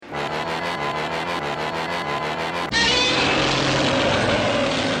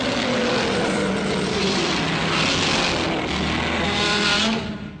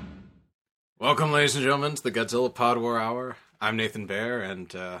Welcome, ladies and gentlemen, to the Godzilla Pod War Hour. I'm Nathan Baer,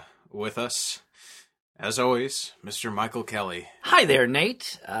 and with us, as always, Mr. Michael Kelly. Hi there,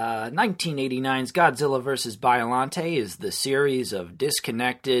 Nate. 1989's Godzilla vs. Biollante is the series of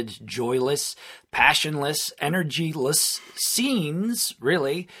disconnected, joyless, passionless, energyless scenes,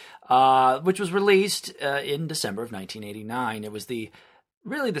 really, which was released in December of 1989. It was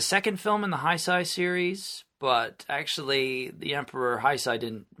really the second film in the Heisei series, but actually the Emperor Heisei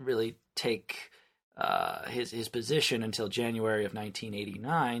didn't really take his position until January of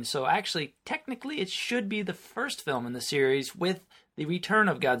 1989. So actually, technically, it should be the first film in the series, with the return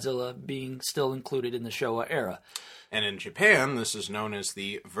of Godzilla being still included in the Showa era. And in Japan, this is known as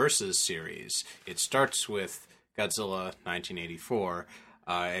the Versus series. It starts with Godzilla 1984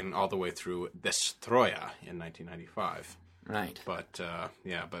 and all the way through Destroya in 1995. Right. But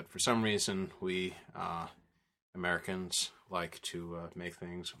for some reason, we Americans like to make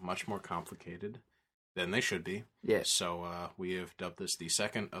things much more complicated than they should be. Yes. So we have dubbed this the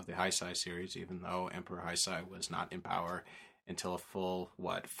second of the Heisei series, even though Emperor Heisei was not in power until a full,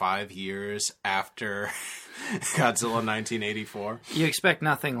 5 years after Godzilla 1984. You expect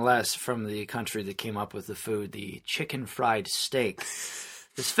nothing less from the country that came up with the food, the chicken fried steak.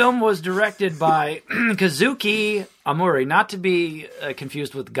 This film was directed by Kazuki Amuri, not to be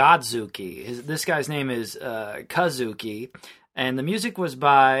confused with Godzuki. This guy's name is Kazuki, and the music was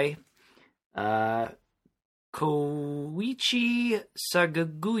by Koichi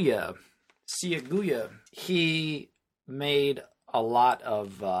Sagaguya. He made a lot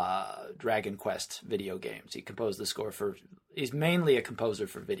of Dragon Quest video games. He composed the score he's mainly a composer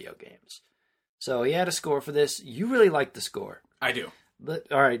for video games. So he had a score for this. You really like the score. I do.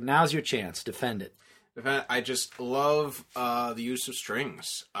 All right, now's your chance. Defend it. I just love the use of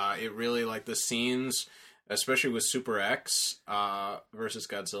strings. It really, the scenes, especially with Super X versus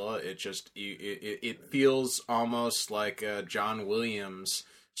Godzilla, it feels almost like a John Williams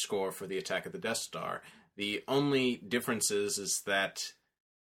score for the Attack of the Death Star. The only difference is that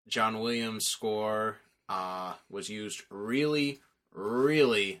John Williams' score was used really,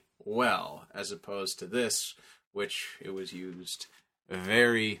 really well, as opposed to this, which it was used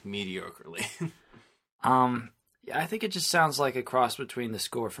very mediocrely. I think it just sounds like a cross between the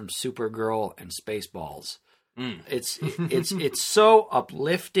score from Supergirl and Spaceballs. It's so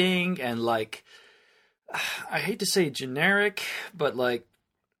uplifting and I hate to say generic, but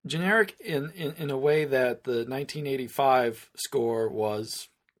generic in a way that the 1985 score was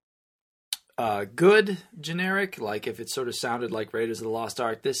good generic. Like if it sort of sounded like Raiders of the Lost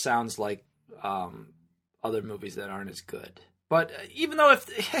Ark, this sounds like other movies that aren't as good. But even though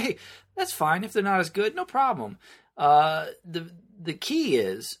that's fine if they're not as good, no problem. The key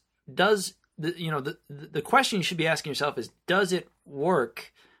is, the question you should be asking yourself is, does it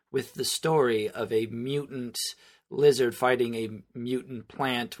work with the story of a mutant lizard fighting a mutant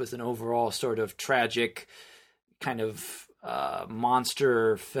plant with an overall sort of tragic kind of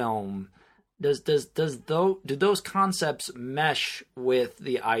monster film? Do those concepts mesh with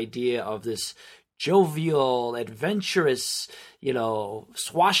the idea of this jovial, adventurous,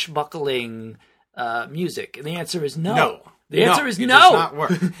 swashbuckling music? And the answer is no. No. The answer is no. It does not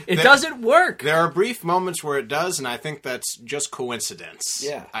work. It doesn't work. There are brief moments where it does, and I think that's just coincidence.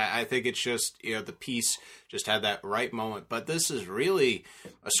 Yeah. I think it's just, the piece just had that right moment. But this is really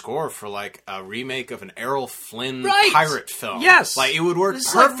a score for, a remake of an Errol Flynn pirate film. Yes. It would work this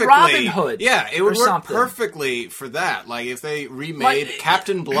perfectly. Is like Robin Hood. Yeah, it would work something. perfectly for that. If they remade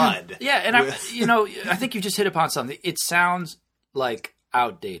Captain Blood. Yeah, and I think you just hit upon something. It sounds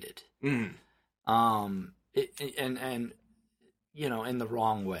outdated. Mm. In the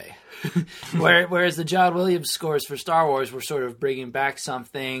wrong way. Whereas the John Williams scores for Star Wars were sort of bringing back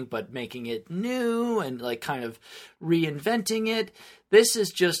something, but making it new and kind of reinventing it. This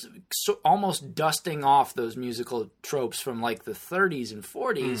is just almost dusting off those musical tropes from the 30s and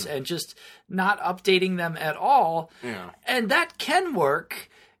 40s and just not updating them at all. Yeah. And that can work,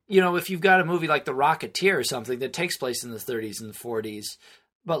 if you've got a movie like The Rocketeer or something that takes place in the 30s and the 40s.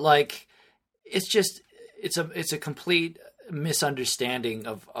 But it's a complete misunderstanding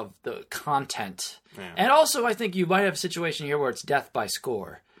of the content. Yeah. And also, I think you might have a situation here where it's death by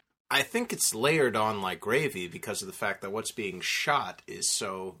score. I think it's layered on like gravy because of the fact that what's being shot is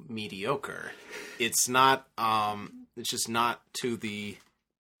so mediocre. It's not, it's just not to the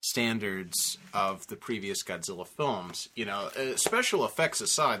standards of the previous Godzilla films. Special effects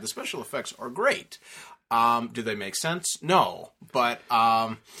aside, the special effects are great. Do they make sense? No. But,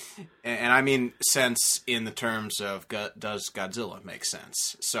 and I mean sense in the terms of does Godzilla make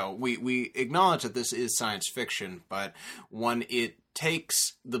sense? So we acknowledge that this is science fiction, but when it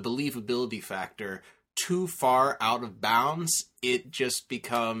takes the believability factor too far out of bounds, it just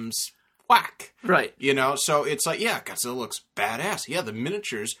becomes whack. Right. You know, so it's like, yeah, Godzilla looks badass. Yeah, the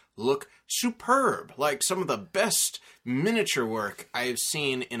miniatures look superb. Like some of the best miniature work I've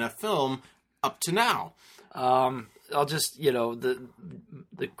seen in a film up to now. I'll just, the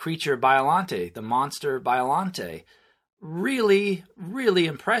creature Biollante, the monster Biollante, really, really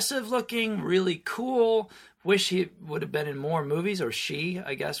impressive looking, really cool. Wish he would have been in more movies, or she,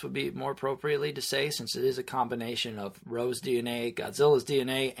 I guess, would be more appropriately to say, since it is a combination of Rose DNA, Godzilla's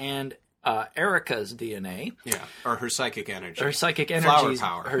DNA, and Erica's DNA. Yeah, or her psychic energy. Her psychic energy. Flower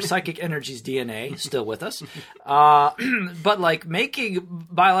power. Her psychic energy's DNA, still with us. But, like, making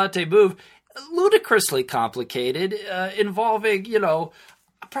Biollante move, ludicrously complicated, involving,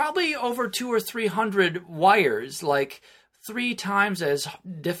 probably over 200 or 300 wires, like 3 times as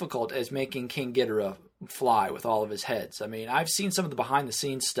difficult as making King Ghidorah fly with all of his heads. I mean, I've seen some of the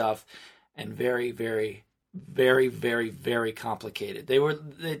behind-the-scenes stuff, and very, very, very, very, very complicated.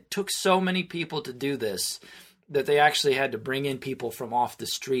 They took so many people to do this that they actually had to bring in people from off the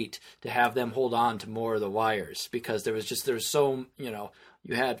street to have them hold on to more of the wires, because there was so,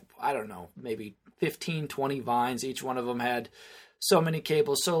 you had, I don't know, maybe 15, 20 vines. Each one of them had so many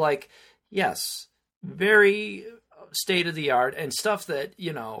cables. So, like, yes, very state-of-the-art, and stuff that,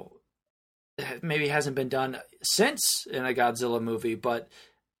 maybe hasn't been done since in a Godzilla movie, but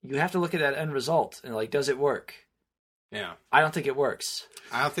you have to look at that end result and, like, does it work? Yeah. I don't think it works.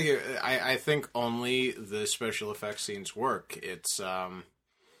 I don't think I think only the special effects scenes work. It's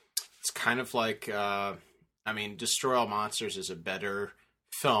kind of like, Destroy All Monsters is a better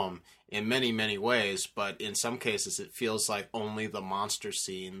film in many, many ways, but in some cases it feels like only the monster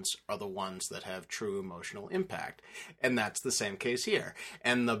scenes are the ones that have true emotional impact. And that's the same case here.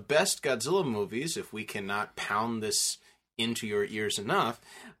 And the best Godzilla movies, if we cannot pound this into your ears enough,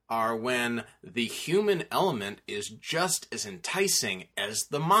 are when the human element is just as enticing as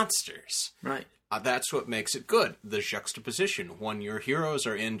the monsters. Right. That's what makes it good. The juxtaposition, when your heroes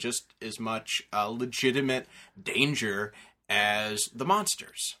are in just as much legitimate danger as the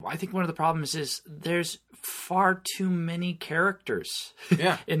monsters. I think one of the problems is there's far too many characters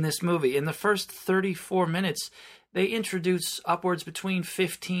in this movie. In the first 34 minutes, they introduce upwards between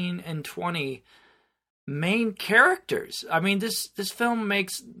 15 and 20 main characters. I mean, this film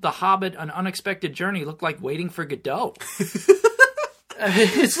makes The Hobbit: An Unexpected Journey look like Waiting for Godot.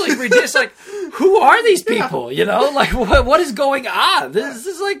 It's like ridiculous. Like, who are these people? Like, what is going on? This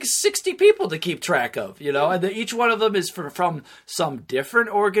is like 60 people to keep track of, and each one of them is from some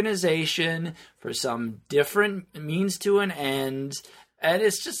different organization, for some different means to an end. And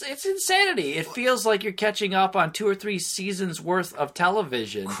it's insanity. It feels like you're catching up on 2 or 3 seasons worth of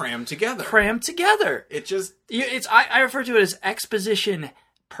television. Crammed together. I refer to it as exposition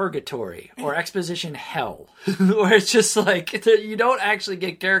purgatory or exposition hell, where it's just like you don't actually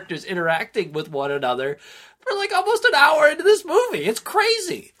get characters interacting with one another for like almost an hour into this movie. It's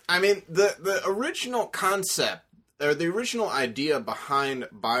crazy. I mean, the original concept, or the original idea behind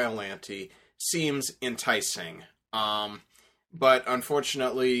Biollante seems enticing. But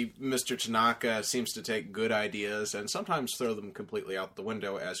unfortunately, Mr. Tanaka seems to take good ideas and sometimes throw them completely out the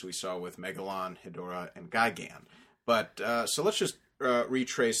window, as we saw with Megalon, Hedorah, and Gigan. But, so let's just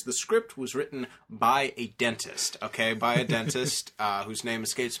retrace. The script was written by a dentist, by a dentist whose name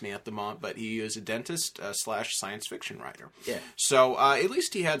escapes me at the moment, but he is a dentist / science fiction writer. Yeah. So at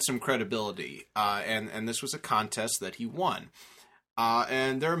least he had some credibility, and this was a contest that he won.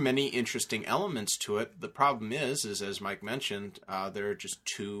 And there are many interesting elements to it. The problem is as Mike mentioned, there are just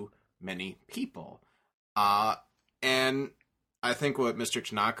too many people. And I think what Mr.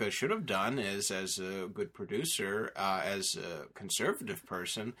 Tanaka should have done is, as a good producer, as a conservative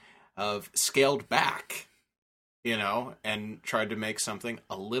person, of scaled back, and tried to make something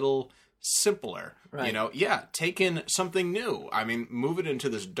a little simpler. Right. Take in something new. I mean, move it into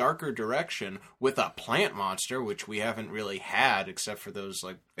this darker direction with a plant monster, which we haven't really had except for those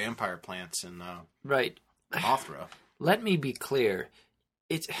like vampire plants and right. Mothra. Let me be clear.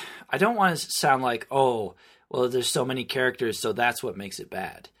 I don't want to sound like, there's so many characters, so that's what makes it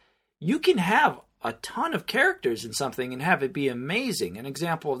bad. You can have a ton of characters in something and have it be amazing. An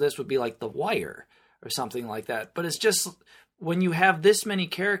example of this would be like The Wire or something like that. But it's just when you have this many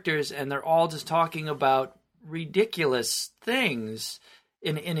characters and they're all just talking about ridiculous things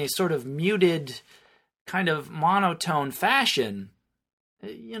in a sort of muted, kind of monotone fashion,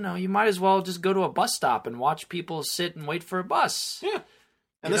 you might as well just go to a bus stop and watch people sit and wait for a bus. Yeah.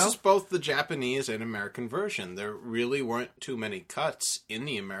 And this is both the Japanese and American version. There really weren't too many cuts in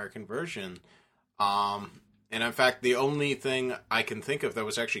the American version. And in fact, the only thing I can think of that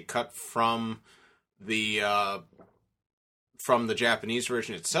was actually cut from the Japanese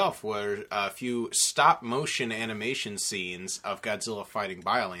version itself were a few stop-motion animation scenes of Godzilla fighting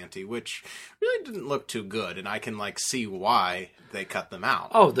Biollante, which really didn't look too good, and I can, see why they cut them out.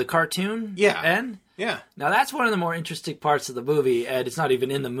 Oh, the cartoon? Yeah. End? Yeah. Now, that's one of the more interesting parts of the movie, and it's not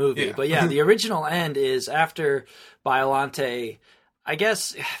even in the movie. Yeah. But yeah, the original end is after Biollante, I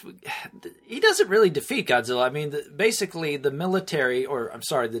guess, he doesn't really defeat Godzilla. I mean, basically, the military,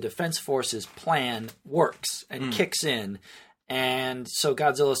 the Defense Forces plan works and kicks in. And so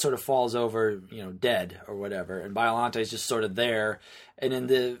Godzilla sort of falls over, dead or whatever. And Biollante is just sort of there. And in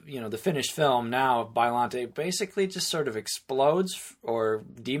the finished film now, Biollante basically just sort of explodes or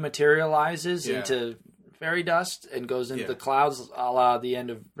dematerializes into fairy dust and goes into the clouds, a la the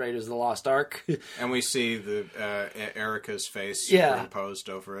end of Raiders of the Lost Ark. And we see the Erica's face superimposed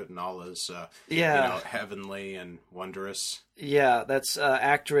over it, and all is heavenly and wondrous. Yeah, that's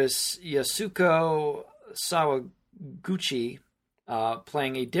actress Yasuko Sawaguchi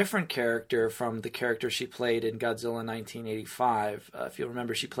playing a different character from the character she played in Godzilla 1985. If you'll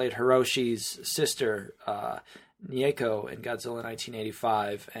remember, she played Hiroshi's sister, Nieko, in Godzilla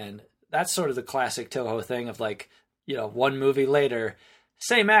 1985, and that's sort of the classic Toho thing of one movie later,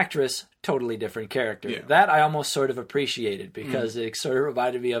 same actress, totally different character. Yeah. That I almost sort of appreciated because it sort of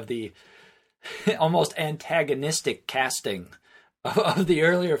reminded me of the almost antagonistic casting of the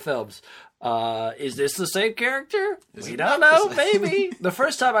earlier films. Is this the same character? We don't know, maybe. The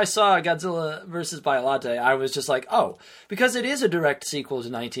first time I saw Godzilla vs. Biollante, I was just like, oh, because it is a direct sequel to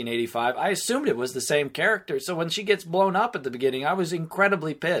 1985, I assumed it was the same character. So when she gets blown up at the beginning, I was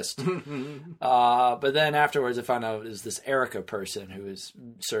incredibly pissed. But then afterwards, I found out it was this Erica person who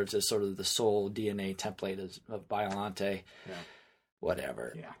serves as sort of the sole DNA template of Biollante. Yeah.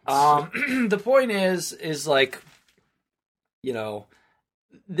 Whatever. Yeah. The point is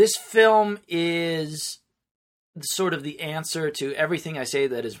this film is sort of the answer to everything I say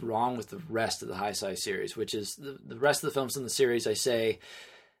that is wrong with the rest of the Heisei series, which is the rest of the films in the series. I say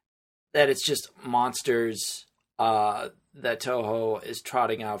that it's just monsters that Toho is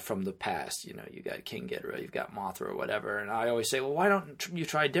trotting out from the past. You got King Ghidorah, you've got Mothra or whatever. And I always say, well, why don't you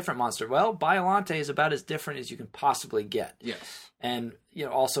try a different monster? Well, Biollante is about as different as you can possibly get. Yes. And,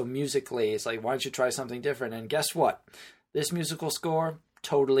 also musically, it's like, why don't you try something different? And guess what? This musical score,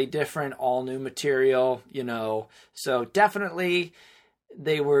 totally different, all new material, So definitely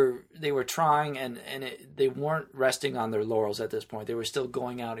they were trying and they weren't resting on their laurels at this point. They were still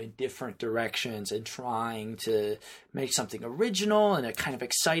going out in different directions and trying to make something original and a kind of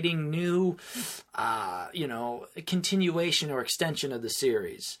exciting new, continuation or extension of the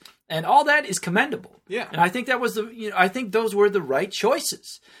series. And all that is commendable. Yeah. And I think that was I think those were the right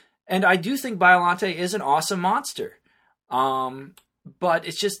choices. And I do think Biollante is an awesome monster. But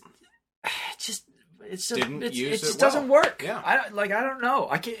it just doesn't work. Yeah. I don't know.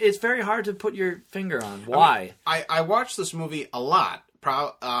 It's very hard to put your finger on why. I watched this movie a lot,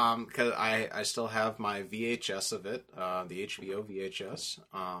 because I still have my VHS of it, the HBO VHS,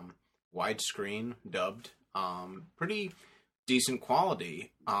 widescreen, dubbed, pretty decent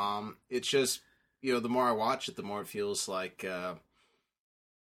quality. It's just, the more I watch it, the more it feels like,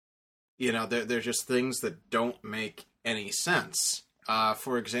 there's just things that don't make any sense.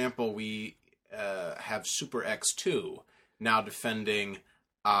 For example, we have Super X2 now defending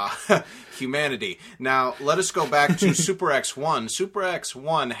humanity. Now, let us go back to Super X1. Super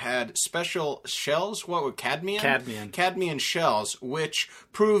X1 had special shells. What were cadmium? Cadmium shells, which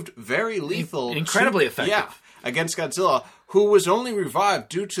proved very lethal. Incredibly effective. Yeah, against Godzilla, who was only revived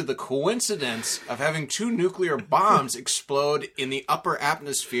due to the coincidence of having 2 nuclear bombs explode in the upper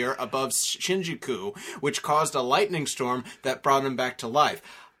atmosphere above Shinjuku, which caused a lightning storm that brought him back to life.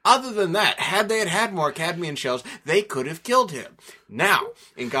 Other than that, had they had more cadmium shells, they could have killed him. Now,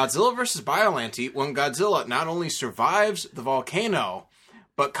 in Godzilla vs. Biollante, when Godzilla not only survives the volcano,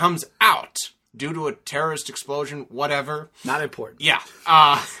 but comes out due to a terrorist explosion, whatever. Not important. Yeah.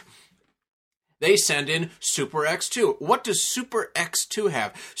 They send in Super X2. What does Super X2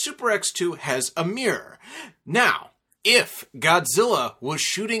 have? Super X2 has a mirror. Now, if Godzilla was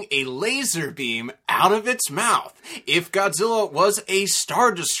shooting a laser beam out of its mouth, if Godzilla was a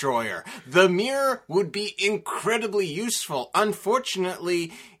Star Destroyer, the mirror would be incredibly useful.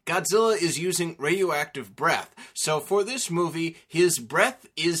 Unfortunately, Godzilla is using radioactive breath. So for this movie, his breath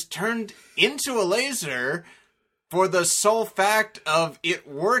is turned into a laser for the sole fact of it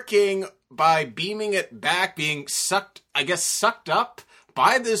working by beaming it back, being sucked up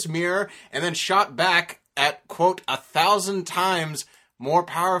by this mirror, and then shot back at, quote, 1,000 times more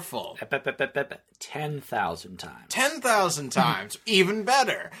powerful. 10,000 times. 10,000 times. Even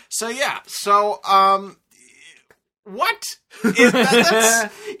better. So, yeah. So, what?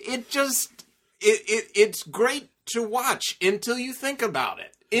 It's great to watch until you think about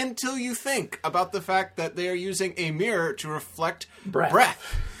it. Until you think about the fact that they are using a mirror to reflect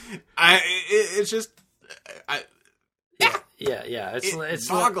breath. Yeah. It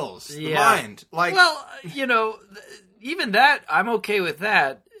boggles the mind. Like, well, even that, I'm okay with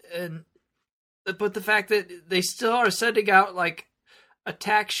that. But the fact that they still are sending out like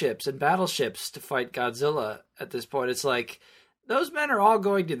attack ships and battleships to fight Godzilla at this point, it's like those men are all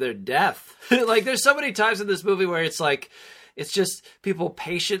going to their death. Like, there's so many times in this movie where it's like, it's just people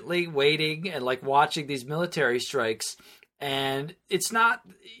patiently waiting and like watching these military strikes, and it's not,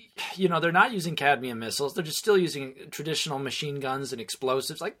 they're not using cadmium missiles. They're just still using traditional machine guns and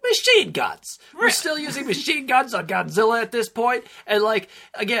explosives, like machine guns. We're still using machine guns on Godzilla at this point. And like,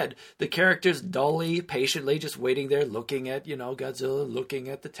 again, the characters dully, patiently just waiting there, looking at, Godzilla, looking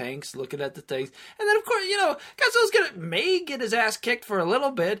at the tanks, looking at the things. And then, of course, Godzilla's may get his ass kicked for a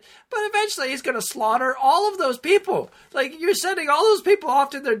little bit, but eventually he's going to slaughter all of those people. Like, you're sending all those people off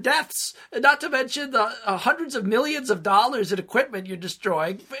to their deaths, and not to mention the hundreds of millions of dollars in equipment you're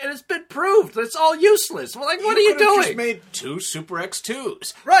destroying. And it's been proved. It's all useless. Well, like, what are you doing? Just made 2 Super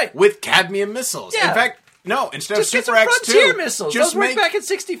X2s. Right. With cadmium missiles. Yeah. In fact, no, instead just of Super get some X2. Frontier missiles. Just those worked make back in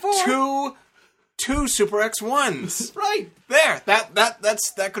 64. Two Super X1s. Right. There.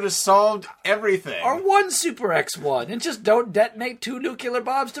 That could have solved everything. Or 1 Super X1. And just don't detonate 2 nuclear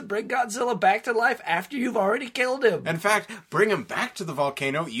bombs to bring Godzilla back to life after you've already killed him. In fact, bring him back to the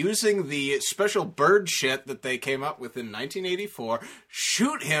volcano using the special bird shit that they came up with in 1984.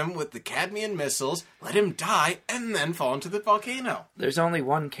 Shoot him with the cadmium missiles, let him die, and then fall into the volcano. There's only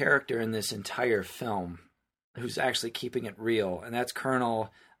one character in this entire film who's actually keeping it real, and that's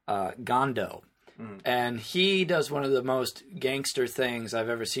Colonel Gondo. And he does one of the most gangster things I've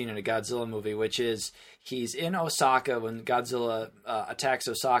ever seen in a Godzilla movie, which is he's in Osaka when Godzilla attacks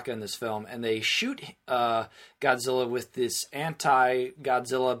Osaka in this film, and they shoot Godzilla with this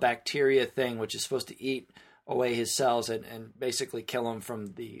anti-Godzilla bacteria thing, which is supposed to eat away his cells and basically kill him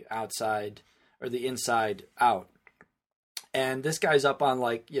from the outside or the inside out. And this guy's up on,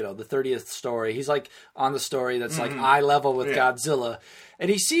 like, the 30th story. He's, like, on the story that's, like, eye level with Godzilla. And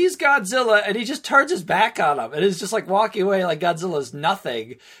he sees Godzilla, and he just turns his back on him. And is just, like, walking away like Godzilla's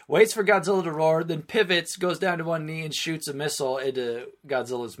nothing. Waits for Godzilla to roar, then pivots, goes down to one knee, and shoots a missile into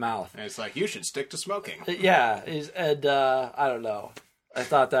Godzilla's mouth. And it's like, you should stick to smoking. Yeah. I don't know. I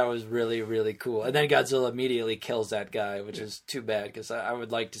thought that was really, really cool. And then Godzilla immediately kills that guy, which is too bad, because I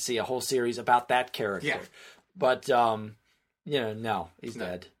would like to see a whole series about that character. Yeah. But, no, he's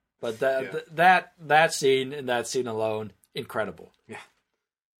dead. But that scene and that scene alone, incredible. Yeah.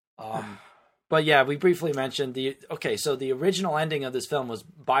 But yeah, we briefly mentioned so the original ending of this film was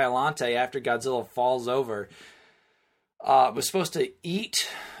Biollante, after Godzilla falls over, was supposed to eat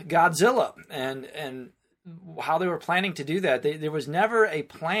Godzilla, and how they were planning to do that, there was never a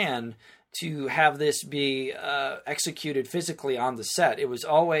plan to have this be executed physically on the set. It was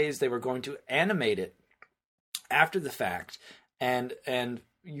always they were going to animate it after the fact, and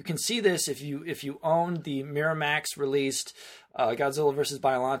you can see this if you own the Miramax released Godzilla vs.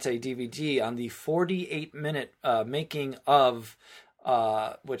 Biollante DVD on the 48-minute making of,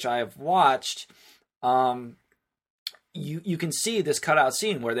 which I have watched. You can see this cutout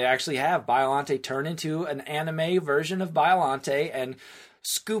scene where they actually have Biollante turn into an anime version of Biollante and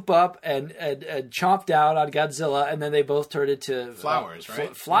scoop up and chomp down on Godzilla, and then they both turn into flowers,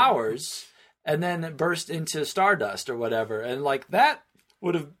 right? Flowers. And then burst into stardust or whatever. And like that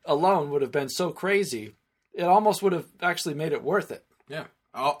would have been so crazy. It almost would have actually made it worth it. Yeah.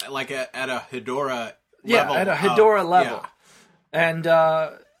 Oh, like at a Hedorah level. Yeah, at a Hedorah level. Yeah. And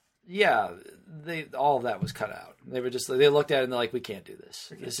all of that was cut out. They were just, they looked at it and they're like, we can't do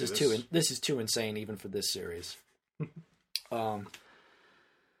this. This is too insane even for this series.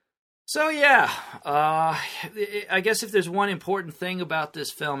 So yeah, I guess if there's one important thing about this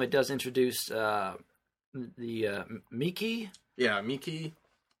film, it does introduce the Miki. Yeah, Miki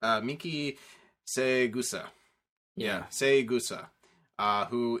Segusa. Yeah, Segusa,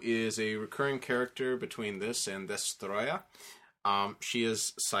 who is a recurring character between this and Destroya. She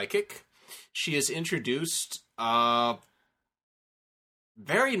is psychic. She is introduced very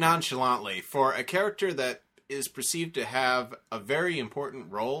nonchalantly for a character that is perceived to have a very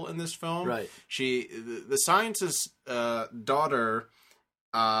important role in this film. Right. The scientist's daughter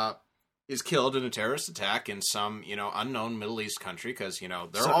is killed in a terrorist attack in some, unknown Middle East country because,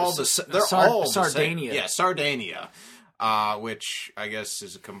 they're all Sardinia. Yeah, Sardinia, which I guess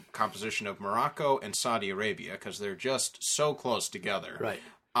is a composition of Morocco and Saudi Arabia because they're just so close together. Right.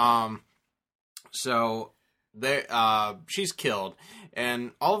 So she's killed,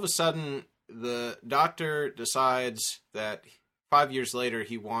 and all of a sudden the doctor decides that 5 years later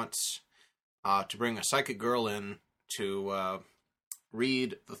he wants to bring a psychic girl in to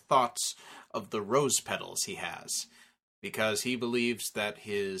read the thoughts of the rose petals he has, because he believes that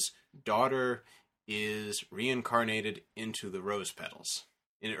his daughter is reincarnated into the rose petals,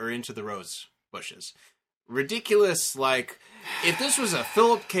 or into the rose bushes. Ridiculous. Like, if this was a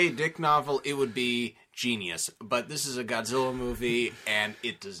Philip K. Dick novel, it would be genius. But this is a Godzilla movie, and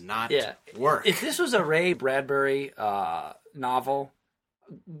it does not work. If this was a Ray Bradbury novel,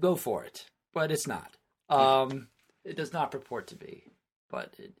 go for it. But it's not. It does not purport to be.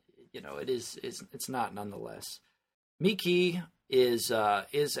 But it's not nonetheless. Miki is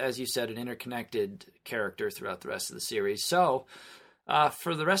as you said, an interconnected character throughout the rest of the series. So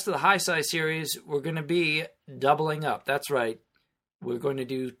for the rest of the High Sci series, we're going to be doubling up. That's right. We're going to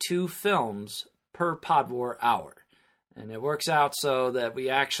do 2 films per Pod War hour. And it works out so that we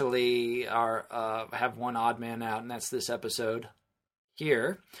actually have one odd man out, and that's this episode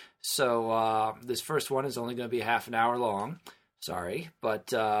here. So this first one is only going to be half an hour long. Sorry.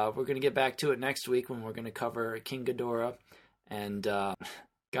 But we're going to get back to it next week when we're going to cover King Ghidorah and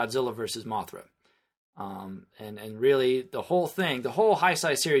Godzilla versus Mothra. And really, the whole High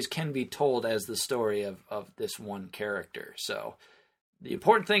Sci series can be told as the story of this one character. So the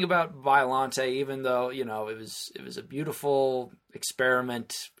important thing about Biollante, even though, it was a beautiful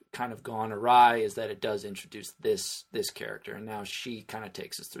experiment kind of gone awry, is that it does introduce this character, and now she kind of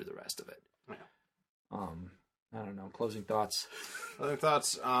takes us through the rest of it. Yeah. I don't know. Closing thoughts. It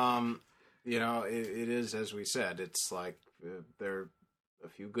is, as we said, it's like there are a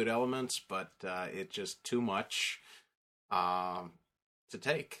few good elements, but it's just too much to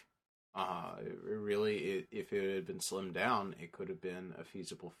take. If it had been slimmed down, it could have been a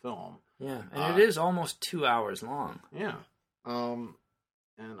feasible film. Yeah, and it is almost 2 hours long. Yeah.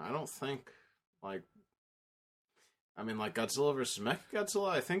 And I don't think, Godzilla vs. Mechagodzilla,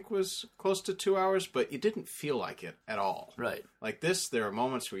 I think, was close to 2 hours, but it didn't feel like it at all. Right. Like this, there are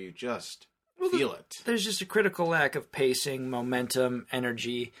moments where you just feel it. There's just a critical lack of pacing, momentum,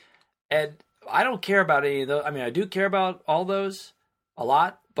 energy, and I don't care about any of those. I mean, I do care about all those a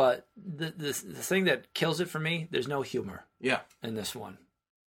lot, but the thing that kills it for me, there's no humor. Yeah. In this one,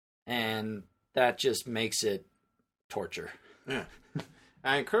 and that just makes it torture. Yeah.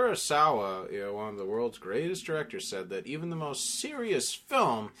 And Kurosawa, one of the world's greatest directors, said that even the most serious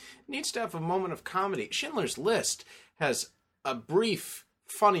film needs to have a moment of comedy. Schindler's List has a brief,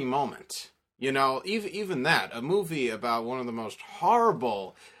 funny moment. Even that, a movie about one of the most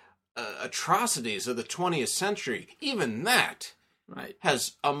horrible atrocities of the 20th century, even that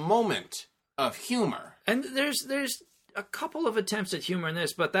has a moment of humor. And there's a couple of attempts at humor in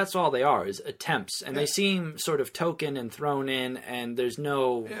this, but that's all they are, is attempts. And they seem sort of token and thrown in, and there's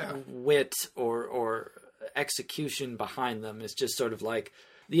no wit or execution behind them. It's just sort of like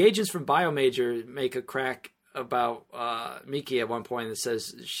the agents from Biomajor make a crack about Miki at one point that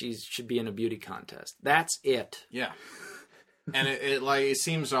says she should be in a beauty contest. That's it. Yeah. And it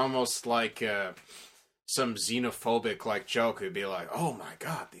seems almost like some xenophobic joke would be like, "Oh my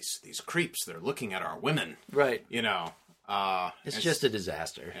God, these creeps! They're looking at our women." Right. It's just a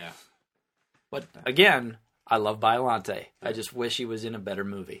disaster. Yeah. But again, I love Biollante. I just wish he was in a better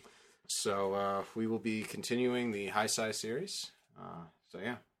movie. So we will be continuing the High Sci series.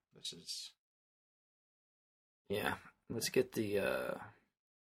 This is. Yeah. Let's get the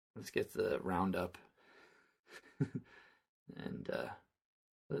roundup. And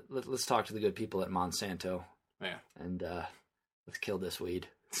let's talk to the good people at Monsanto. Yeah. And let's kill this weed.